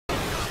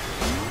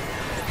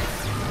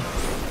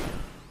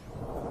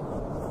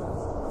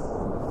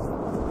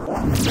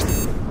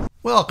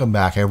Welcome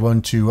back,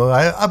 everyone, to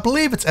I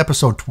believe it's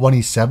episode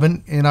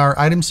 27 in our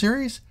item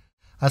series.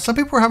 Some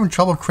people are having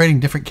trouble creating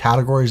different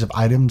categories of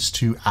items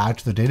to add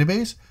to the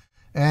database.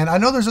 And I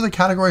know there's other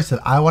categories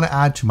that I want to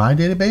add to my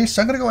database.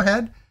 So I'm going to go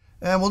ahead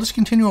and we'll just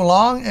continue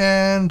along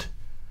and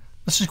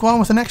let's just go on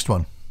with the next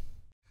one.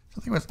 So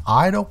I think it was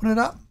I'd open it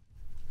up.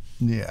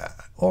 Yeah,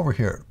 over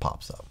here it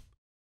pops up.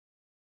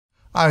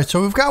 All right,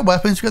 so we've got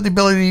weapons. We've got the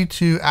ability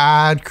to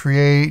add,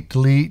 create,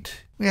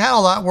 delete. We had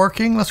all that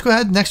working. Let's go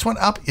ahead. Next one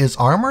up is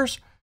armors.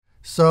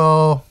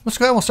 So let's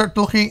go ahead and we'll start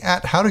looking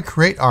at how to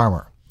create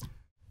armor.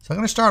 So I'm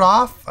going to start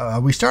off.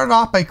 We started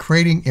off by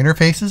creating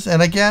interfaces.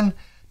 And again,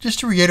 just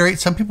to reiterate,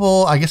 some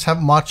people, I guess,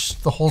 haven't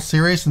watched the whole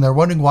series and they're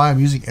wondering why I'm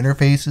using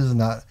interfaces and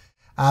not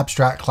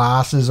abstract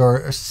classes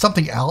or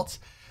something else.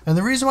 And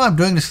the reason why I'm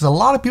doing this is a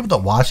lot of people that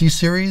watch these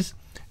series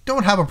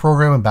don't have a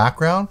programming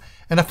background.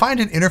 And I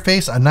find an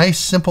interface a nice,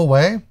 simple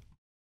way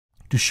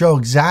to show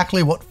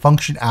exactly what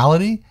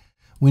functionality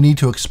we need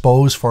to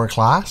expose for a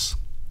class.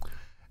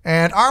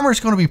 And armor is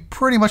going to be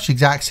pretty much the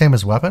exact same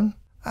as weapon,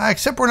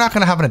 except we're not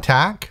going to have an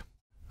attack.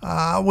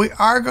 We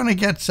are going to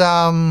get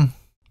some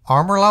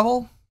armor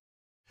level.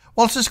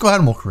 Well, let's just go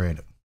ahead and we'll create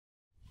it.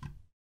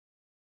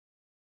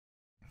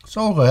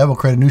 So we'll go ahead, we'll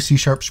create a new C#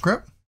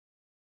 script.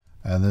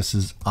 And this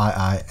is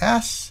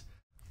IIS.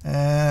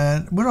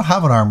 And we don't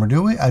have an armor,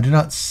 do we? I do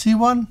not see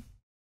one.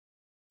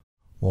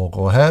 We'll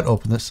go ahead,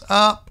 open this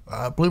up.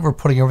 I believe we're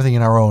putting everything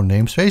in our own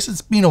namespace.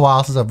 It's been a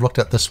while since I've looked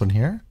at this one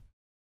here.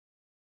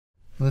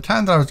 By the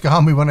time that I was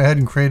gone, we went ahead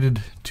and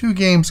created 2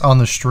 games on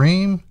the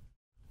stream,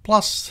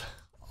 plus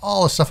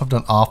all the stuff I've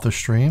done off the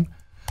stream.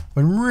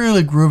 Been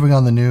really grooving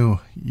on the new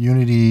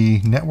Unity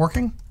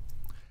networking.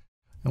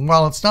 And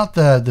while it's not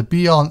the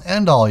be-all and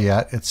end-all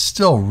yet, it's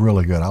still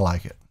really good. I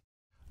like it.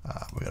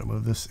 We gotta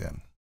move this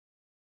in.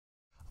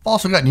 I've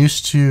also gotten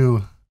used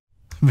to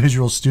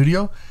Visual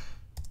Studio,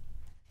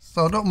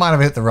 so don't mind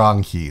if I hit the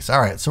wrong keys. All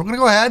right, so we're going to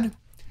go ahead.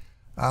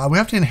 We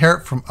have to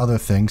inherit from other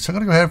things. So I'm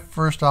going to go ahead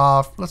first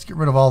off. Let's get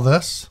rid of all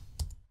this.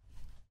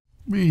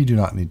 We do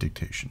not need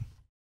dictation.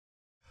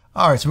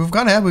 All right, so we've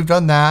gone ahead. We've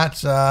done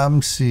that.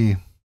 Let's see.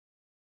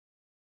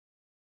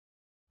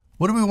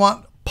 What do we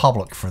want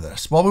public for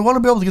this? Well, we want to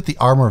be able to get the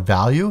armor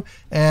value.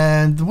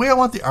 And the way I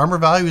want the armor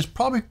value is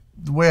probably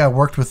the way I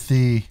worked with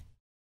the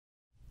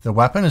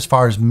weapon as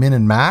far as min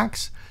and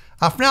max.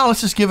 For now,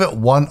 let's just give it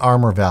 1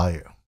 armor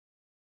value.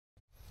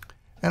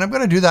 And I'm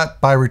going to do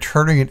that by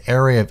returning an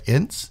array of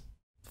ints.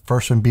 The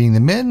first one being the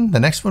min,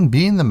 the next one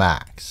being the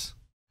max.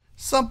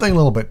 Something a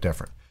little bit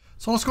different.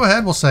 So let's go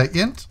ahead. We'll say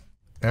int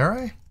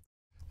array.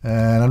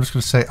 And I'm just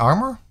going to say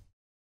armor.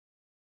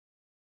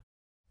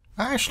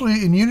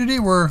 Actually, in Unity,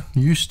 we're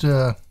used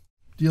to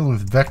dealing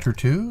with vector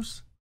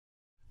 2s.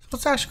 So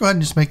let's actually go ahead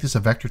and just make this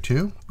a vector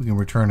 2. We can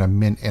return a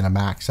min and a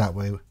max that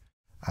way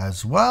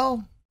as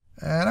well.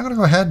 And I'm going to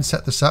go ahead and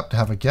set this up to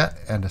have a get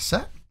and a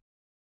set.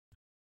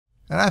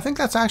 And I think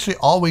that's actually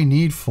all we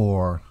need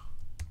for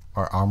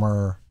our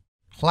armor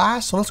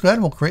class. So let's go ahead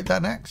and we'll create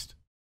that next.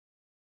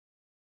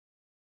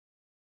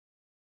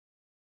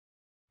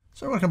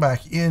 So we're going to come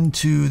back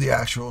into the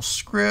actual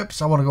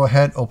scripts. I want to go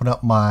ahead and open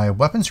up my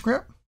weapon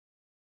script.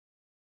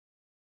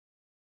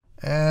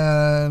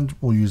 And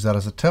we'll use that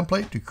as a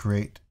template to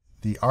create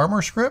the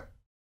armor script.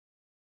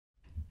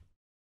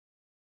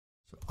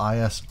 So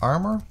IS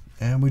armor.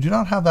 And we do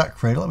not have that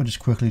created. Let me just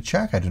quickly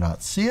check. I do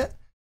not see it.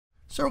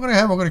 So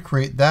we're going to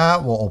create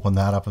that. We'll open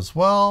that up as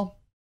well.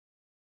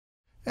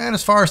 And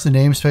as far as the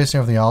namespace and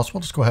everything else,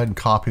 we'll just go ahead and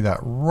copy that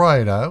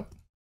right out.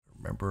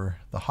 Remember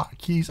the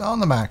hotkeys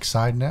on the Mac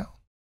side now.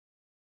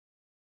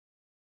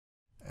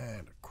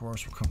 And of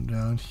course, we'll come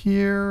down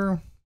here.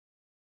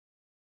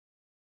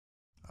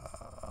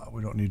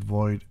 We don't need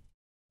void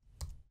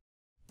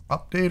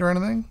update or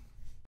anything.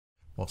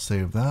 We'll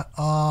save that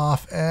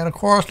off. And of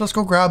course, let's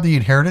go grab the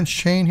inheritance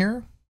chain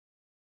here.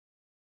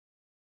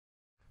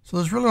 So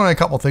there's really only a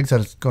couple things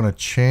that it's going to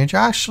change.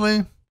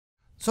 Actually,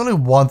 there's only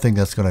one thing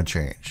that's going to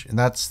change, and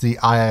that's the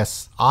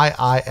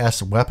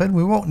IIS weapon.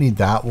 We won't need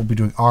that. We'll be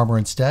doing armor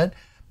instead,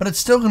 but it's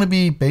still going to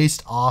be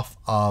based off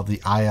of the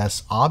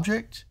IS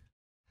object.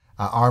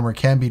 Armor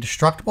can be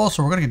destructible,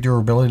 so we're going to get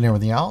durability and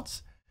everything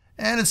else.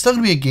 And it's still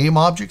going to be a game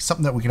object,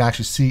 something that we can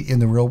actually see in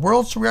the real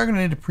world, so we are going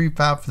to need a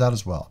prefab for that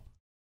as well.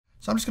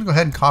 So I'm just going to go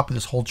ahead and copy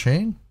this whole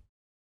chain.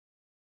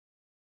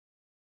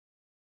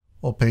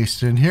 We'll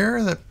paste it in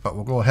here, but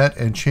we'll go ahead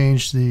and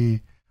change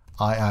the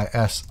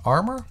IIS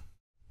armor.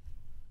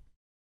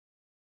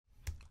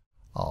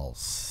 I'll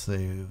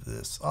save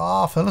this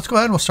off and let's go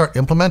ahead and we'll start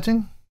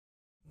implementing.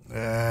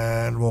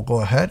 And we'll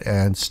go ahead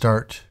and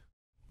start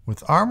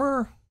with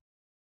armor.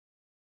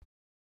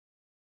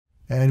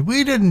 And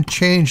we didn't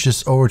change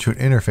this over to an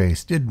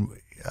interface, did we?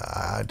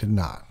 Did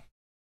not.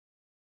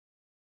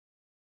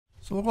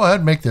 So we'll go ahead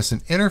and make this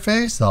an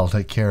interface. That'll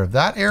take care of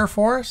that error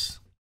for us.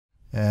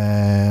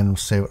 And we'll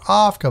save it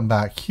off, come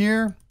back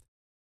here.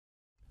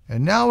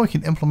 And now we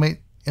can implement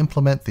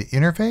the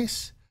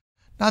interface.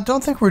 Now, I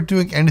don't think we're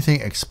doing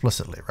anything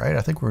explicitly, right?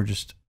 I think we're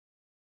just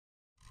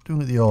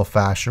doing it the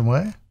old-fashioned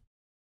way.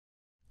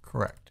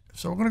 Correct.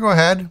 So we're going to go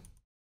ahead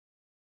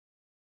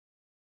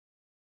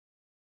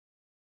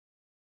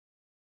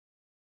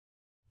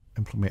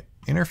implement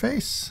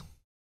interface.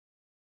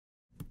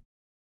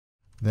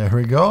 There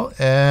we go.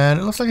 And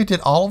it looks like it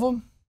did all of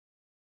them.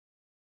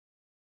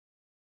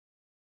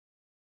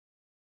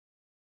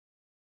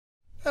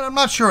 And I'm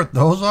not sure what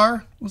those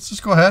are. Let's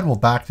just go ahead. We'll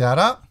back that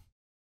up.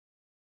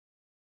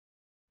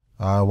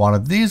 I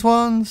wanted these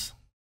ones.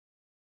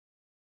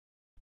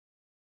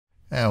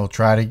 And we'll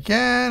try it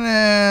again.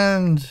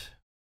 And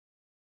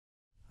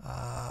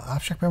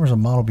abstract members of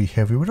model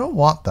behavior. We don't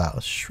want that.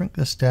 Let's shrink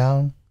this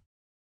down.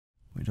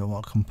 We don't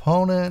want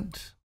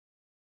component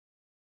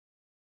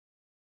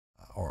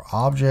or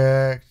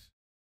object.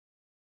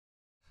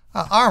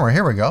 Armor.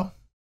 Here we go.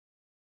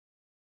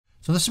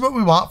 So this is what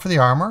we want for the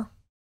armor.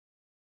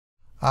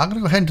 I'm going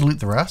to go ahead and delete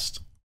the rest.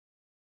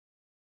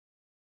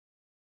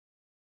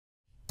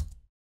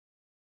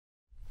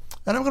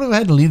 And I'm going to go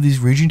ahead and leave these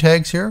region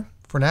tags here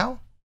for now.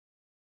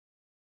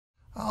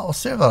 I'll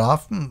save that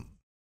off.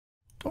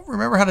 Don't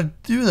remember how to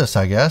do this,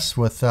 I guess,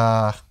 with...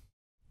 oh,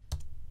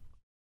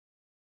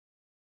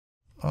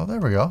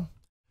 there we go.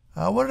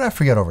 What did I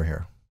forget over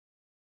here?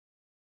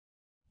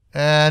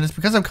 And it's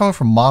because I'm coming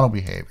from model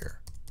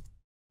behavior.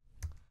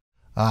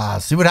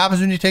 See what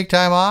happens when you take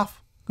time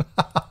off?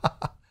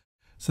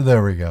 So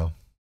there we go.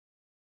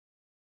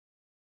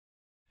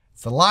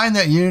 It's the line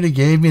that Unity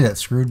gave me that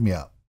screwed me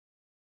up.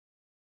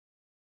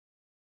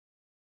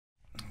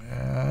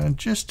 And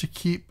just to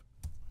keep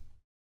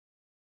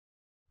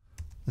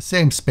the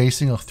same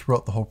spacing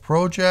throughout the whole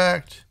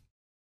project.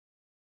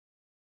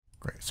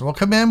 Great. So we'll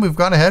come in. We've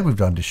gone ahead. We've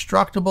done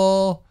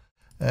destructible.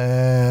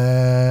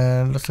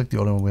 And looks like the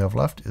only one we have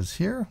left is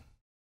here.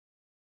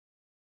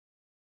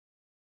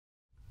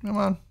 Come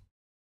on.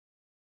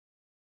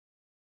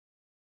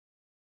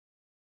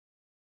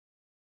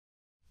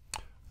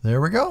 There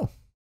we go.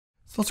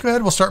 So let's go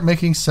ahead. We'll start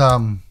making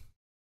some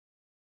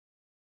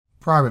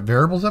private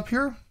variables up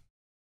here.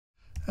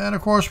 And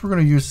of course, we're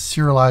going to use the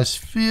serialized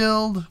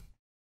field.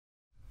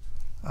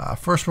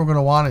 First, we're going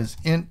to want is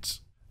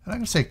int, and I'm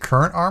going to say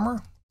current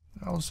armor.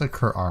 I'll say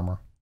current armor.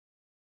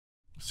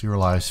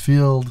 Serialized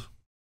field.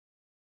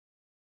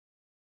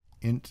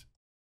 Int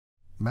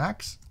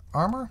max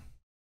armor.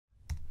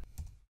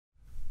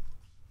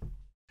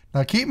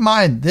 Now keep in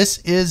mind, this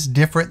is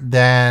different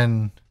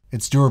than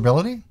its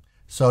durability.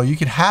 So you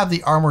can have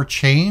the armor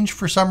change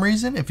for some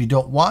reason. If you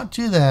don't want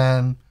to,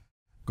 then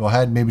go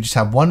ahead and maybe just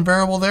have one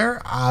variable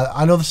there.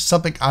 I know this is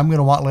something I'm going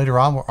to want later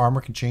on where armor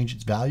can change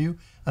its value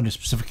under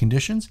specific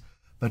conditions.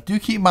 But do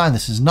keep in mind,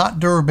 this is not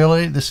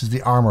durability. This is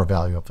the armor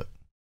value of it.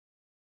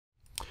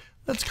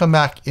 Let's come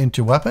back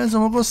into weapons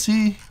and we'll go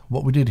see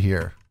what we did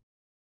here.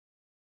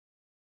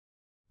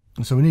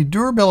 And so we need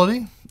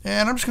durability.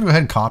 And I'm just going to go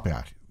ahead and copy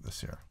this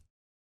here.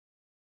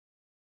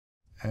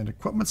 And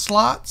equipment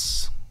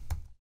slots.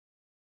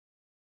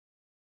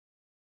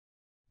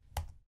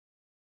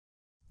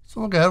 So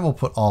we'll go ahead, we'll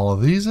put all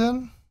of these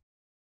in.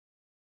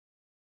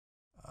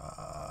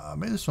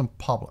 Maybe this one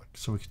public,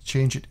 so we can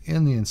change it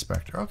in the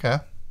inspector. Okay.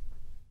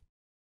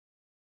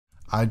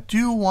 I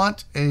do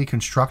want a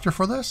constructor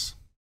for this.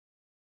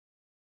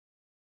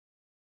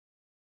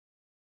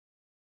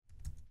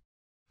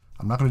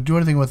 I'm not going to do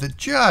anything with it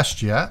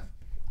just yet.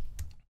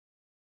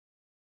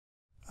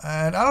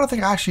 And I don't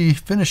think I actually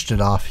finished it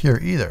off here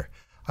either.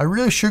 I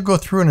really should go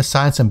through and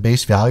assign some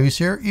base values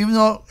here, even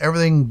though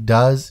everything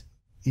does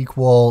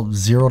equal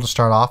 0 to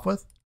start off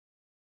with.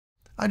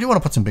 I do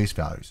want to put some base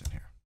values in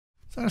here.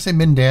 So I'm going to say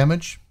min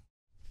damage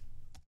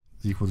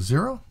is equal to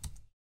 0.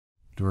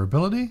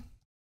 Durability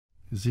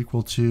is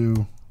equal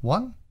to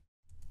 1.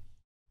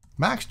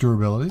 Max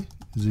durability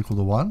is equal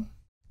to 1.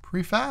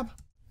 Prefab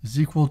is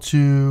equal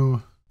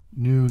to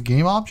new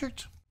game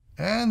object.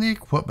 And the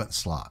equipment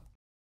slot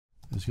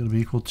is going to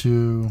be equal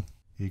to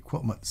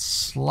equipment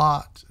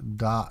slot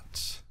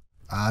dot.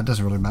 It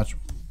doesn't really match.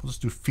 We'll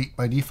just do feet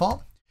by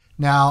default.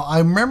 Now, I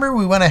remember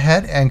we went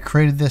ahead and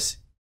created this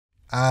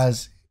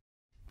as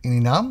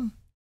enum,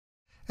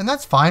 and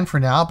that's fine for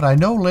now, but I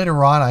know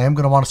later on I am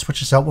going to want to switch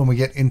this out when we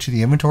get into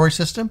the inventory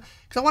system,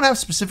 because I want to have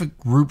specific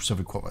groups of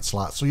equipment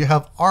slots. So you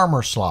have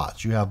armor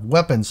slots, you have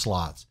weapon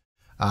slots,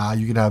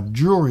 you can have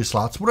jewelry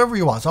slots, whatever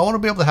you want. So I want to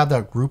be able to have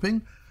that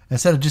grouping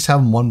instead of just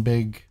having one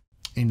big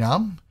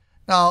enum.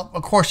 Now,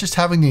 of course, just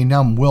having the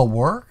enum will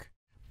work,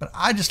 but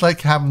I just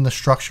like having the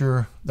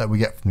structure that we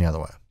get from the other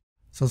way.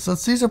 So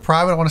since these are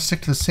private, I want to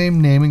stick to the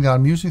same naming that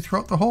I'm using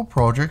throughout the whole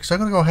project. So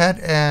I'm going to go ahead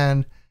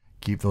and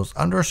keep those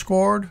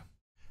underscored.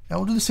 And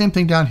we'll do the same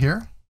thing down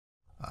here.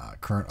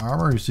 Current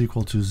armor is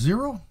equal to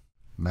 0.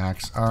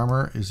 Max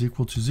armor is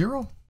equal to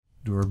 0.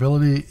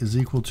 Durability is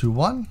equal to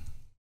 1.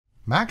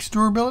 Max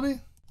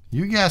durability,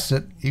 you guessed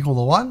it, equal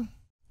to 1.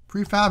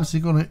 Prefab is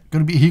going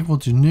to be equal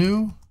to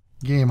new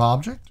game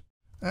object.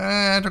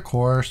 And of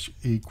course,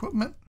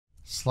 equipment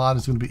slot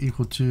is going to be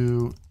equal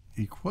to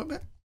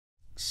equipment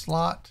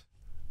slot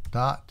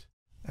dot,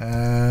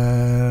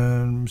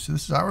 and so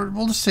this is our,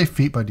 we'll just say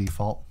feet by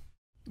default.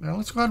 Now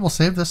let's go ahead, we'll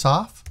save this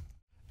off.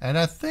 And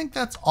I think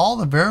that's all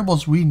the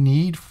variables we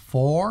need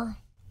for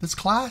this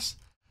class.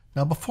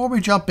 Now before we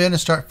jump in and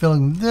start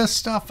filling this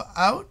stuff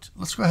out,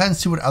 let's go ahead and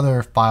see what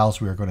other files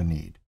we are going to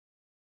need.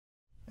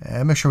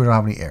 And make sure we don't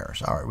have any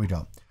errors. All right, we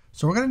don't.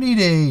 So we're going to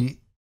need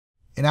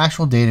an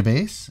actual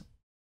database,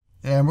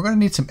 and we're going to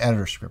need some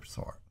editor scripts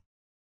for it.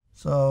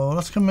 So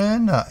let's come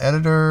in,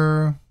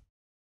 editor,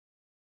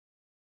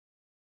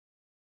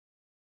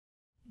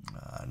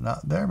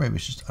 not there, maybe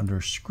it's just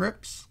under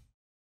scripts.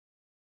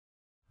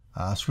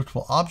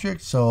 Scriptable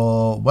object,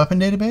 so weapon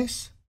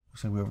database.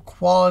 Looks like we have a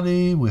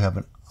quality, we have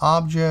an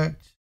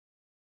object.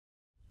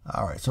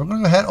 All right, so we're going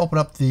to go ahead and open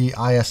up the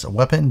IS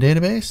weapon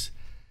database,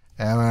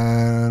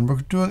 and we're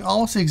doing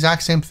almost the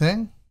exact same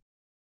thing.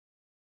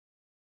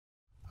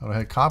 I'll go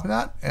ahead and copy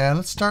that, and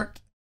let's start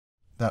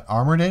that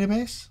armor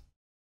database.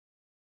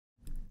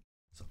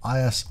 So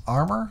IS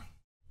armor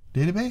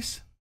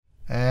database,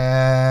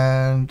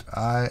 and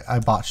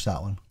I botched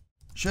that one.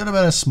 Should have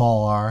been a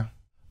small r.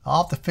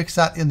 I'll have to fix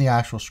that in the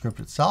actual script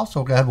itself. So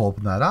we'll go ahead and we'll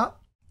open that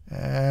up.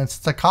 And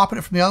since I copied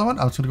it from the other one,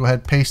 I'm just going to go ahead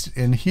and paste it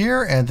in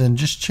here and then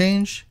just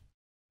change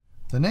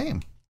the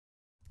name.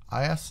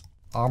 IS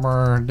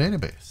Armor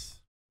Database.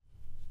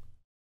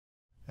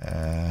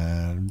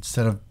 And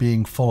instead of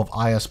being full of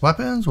IS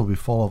weapons, we'll be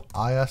full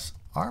of IS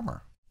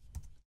Armor.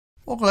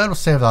 We'll go ahead and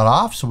save that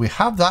off. So we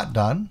have that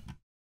done.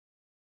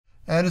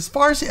 And as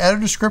far as the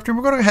editor scripting,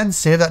 we're going to go ahead and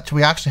save that till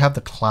we actually have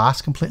the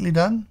class completely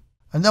done.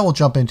 And then we'll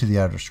jump into the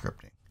editor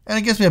scripting. And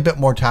it gives me a bit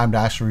more time to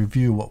actually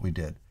review what we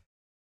did.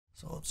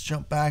 So let's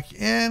jump back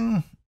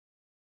in.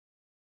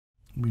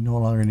 We no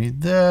longer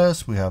need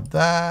this. We have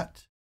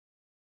that.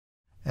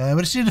 And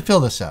we just need to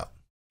fill this out.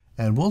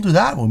 And we'll do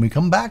that when we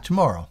come back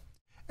tomorrow.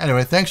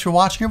 Anyway, thanks for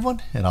watching,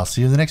 everyone. And I'll see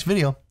you in the next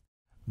video.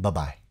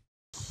 Bye-bye.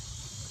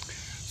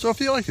 So if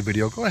you liked the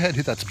video, go ahead and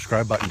hit that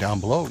subscribe button down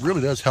below. It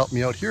really does help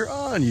me out here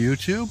on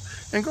YouTube.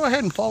 And go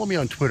ahead and follow me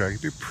on Twitter. I can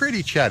be a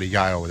pretty chatty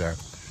guy over there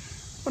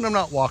when I'm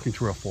not walking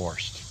through a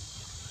forest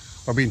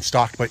or being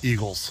stalked by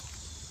eagles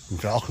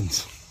and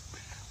falcons,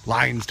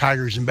 lions,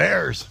 tigers, and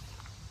bears.